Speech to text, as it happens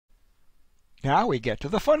Now we get to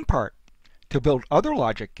the fun part. To build other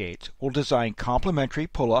logic gates, we'll design complementary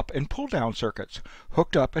pull-up and pull-down circuits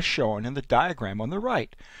hooked up as shown in the diagram on the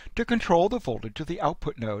right to control the voltage of the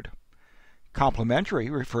output node. Complementary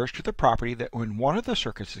refers to the property that when one of the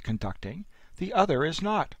circuits is conducting, the other is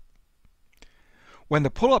not. When the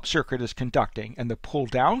pull-up circuit is conducting and the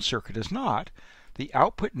pull-down circuit is not, the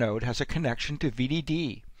output node has a connection to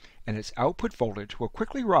VDD, and its output voltage will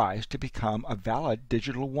quickly rise to become a valid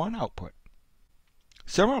digital 1 output.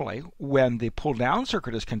 Similarly, when the pull-down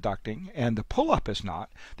circuit is conducting and the pull-up is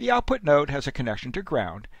not, the output node has a connection to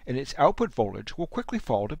ground, and its output voltage will quickly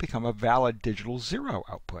fall to become a valid digital 0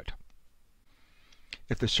 output.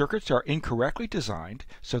 If the circuits are incorrectly designed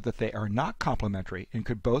so that they are not complementary and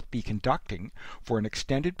could both be conducting for an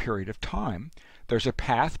extended period of time, there's a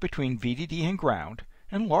path between VDD and ground,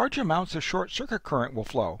 and large amounts of short circuit current will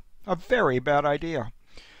flow. A very bad idea.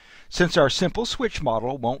 Since our simple switch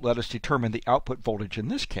model won't let us determine the output voltage in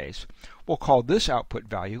this case, we'll call this output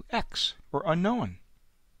value X, or unknown.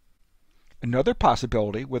 Another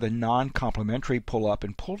possibility with a non-complementary pull-up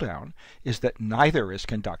and pull-down is that neither is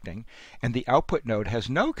conducting, and the output node has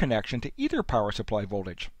no connection to either power supply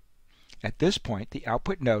voltage. At this point, the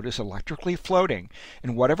output node is electrically floating,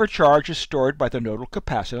 and whatever charge is stored by the nodal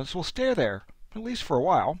capacitance will stay there, at least for a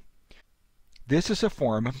while. This is a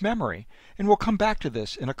form of memory, and we'll come back to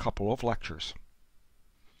this in a couple of lectures.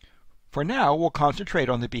 For now, we'll concentrate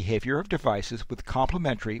on the behavior of devices with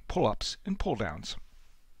complementary pull-ups and pull-downs.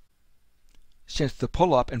 Since the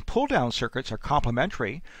pull-up and pull-down circuits are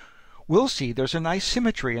complementary, we'll see there's a nice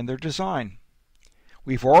symmetry in their design.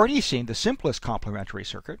 We've already seen the simplest complementary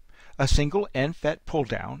circuit, a single NFET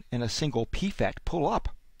pull-down and a single PFET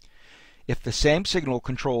pull-up. If the same signal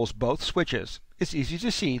controls both switches, it's easy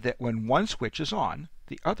to see that when one switch is on,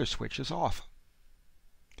 the other switch is off.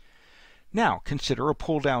 Now consider a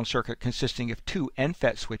pull-down circuit consisting of two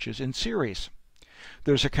NFET switches in series.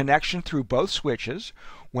 There's a connection through both switches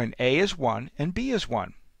when A is 1 and B is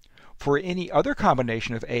 1. For any other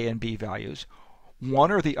combination of A and B values,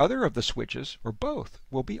 one or the other of the switches, or both,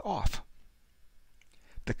 will be off.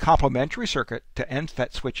 The complementary circuit to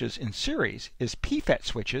NFET switches in series is PFET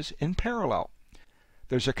switches in parallel.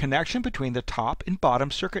 There's a connection between the top and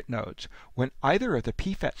bottom circuit nodes when either of the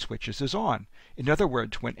PFET switches is on, in other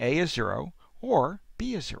words, when A is 0 or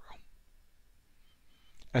B is 0.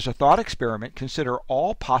 As a thought experiment, consider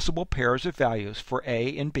all possible pairs of values for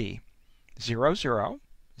A and B, 0, 0,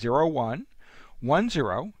 0, 1, 1,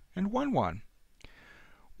 0, and 1, 1.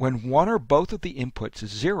 When one or both of the inputs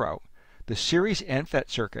is 0, the series NFET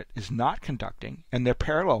circuit is not conducting and the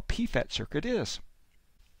parallel PFET circuit is.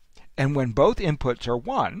 And when both inputs are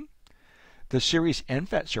 1, the series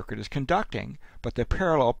NFET circuit is conducting, but the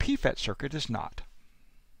parallel PFET circuit is not.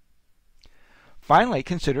 Finally,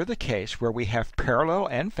 consider the case where we have parallel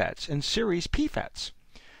NFETs and series PFETs.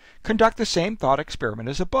 Conduct the same thought experiment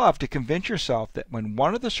as above to convince yourself that when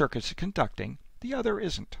one of the circuits is conducting, the other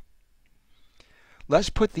isn't. Let's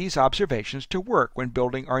put these observations to work when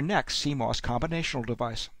building our next CMOS combinational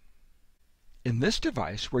device. In this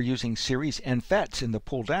device, we're using series NFETs in the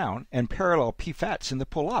pull-down and parallel PFETs in the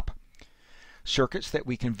pull-up, circuits that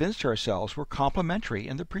we convinced ourselves were complementary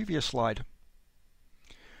in the previous slide.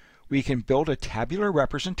 We can build a tabular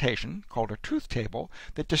representation, called a truth table,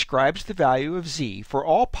 that describes the value of Z for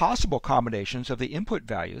all possible combinations of the input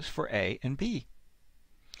values for A and B.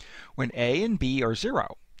 When A and B are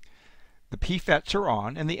 0, the PFETs are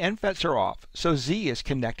on and the NFETs are off, so Z is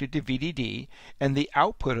connected to VDD and the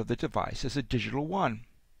output of the device is a digital 1.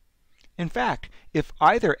 In fact, if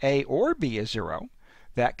either A or B is 0,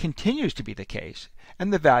 that continues to be the case,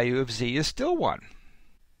 and the value of Z is still 1.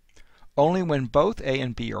 Only when both A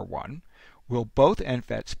and B are 1 will both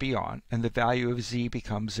NFETs be on and the value of Z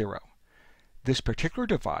becomes 0. This particular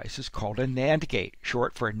device is called a NAND gate,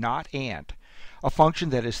 short for not AND, a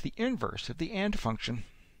function that is the inverse of the AND function.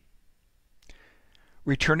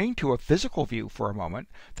 Returning to a physical view for a moment,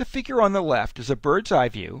 the figure on the left is a bird's eye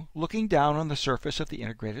view looking down on the surface of the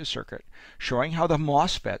integrated circuit, showing how the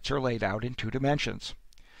MOSFETs are laid out in 2 dimensions.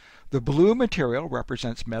 The blue material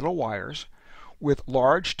represents metal wires with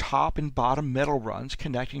large top and bottom metal runs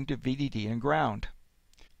connecting to VDD and ground.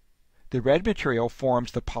 The red material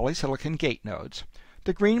forms the polysilicon gate nodes,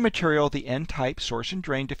 the green material the N-type source and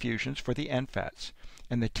drain diffusions for the NFETs,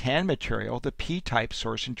 and the tan material the P-type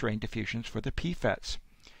source and drain diffusions for the PFETs.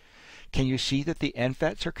 Can you see that the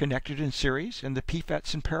NFETs are connected in series and the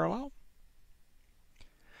PFETs in parallel?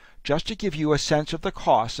 Just to give you a sense of the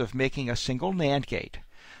cost of making a single NAND gate,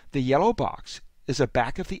 the yellow box is a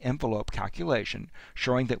back-of-the-envelope calculation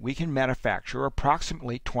showing that we can manufacture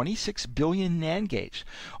approximately 26 billion NAND gates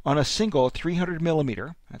on a single 300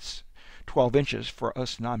 millimeter, that's 12 inches for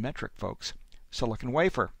us non-metric folks, silicon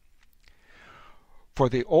wafer. For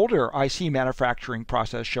the older IC manufacturing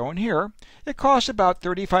process shown here, it costs about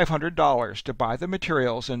 $3,500 to buy the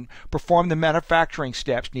materials and perform the manufacturing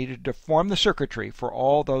steps needed to form the circuitry for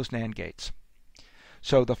all those NAND gates.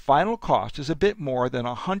 So the final cost is a bit more than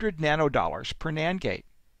 100 nanodollars per NAND gate.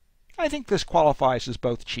 I think this qualifies as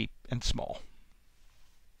both cheap and small.